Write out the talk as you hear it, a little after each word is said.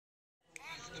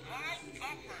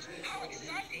How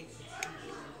exciting!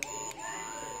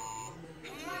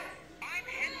 I'm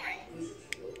Henry.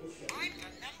 I'm the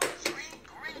 #3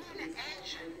 green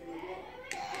engine.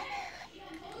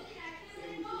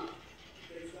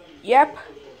 Yep.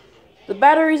 The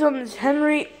batteries on this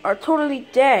Henry are totally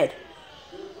dead.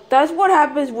 That's what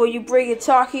happens when you bring a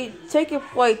Take a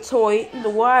Flight toy in the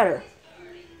water.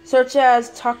 Such as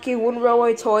Taki One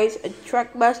Railway Toys and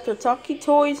Trackmaster Taki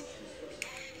Toys.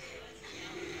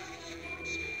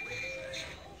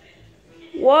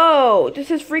 Whoa, this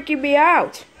is freaking me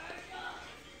out.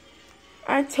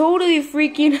 I'm totally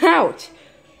freaking out.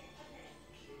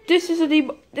 This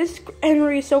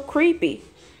Henry is so creepy.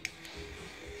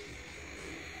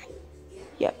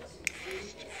 Yep.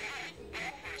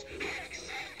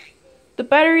 The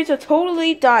batteries are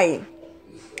totally dying.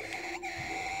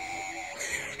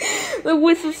 The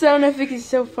whistle sound effect is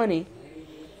so funny.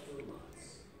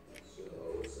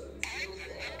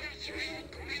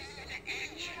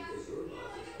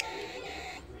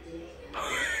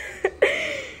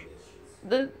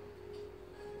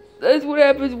 That's what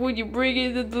happens when you bring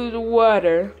it into the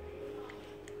water.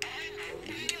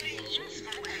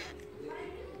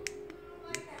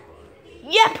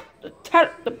 Yep!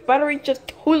 The battery just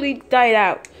totally died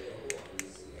out.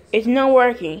 It's not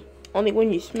working. Only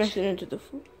when you smash it into the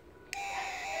food.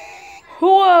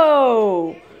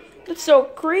 Whoa! That's so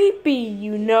creepy,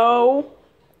 you know.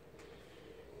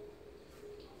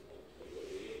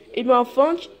 It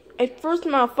first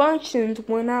malfunctioned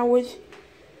when I was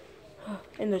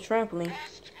in the trampoline.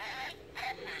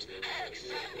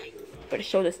 Better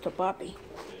show this to Bobby.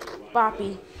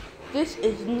 Bobby, this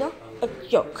is not a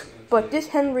joke, but this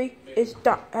Henry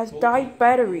has died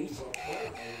batteries.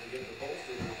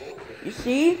 You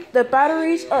see, the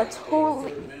batteries are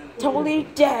totally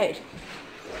dead.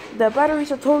 The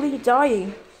batteries are totally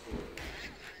dying.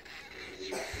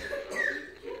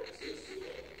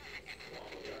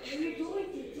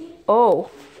 Oh,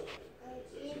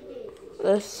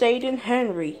 the Satan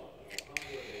Henry.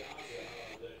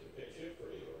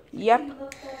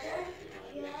 Yep.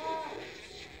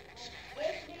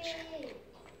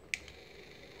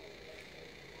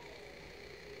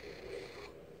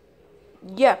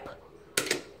 Yep.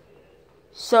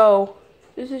 So,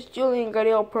 this is Julian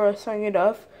Gadiel Perez signing it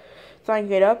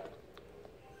up.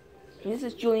 This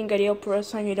is Julian Gadiel Perez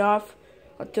signing it off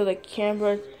until the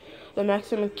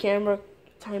maximum camera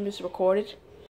time is recorded.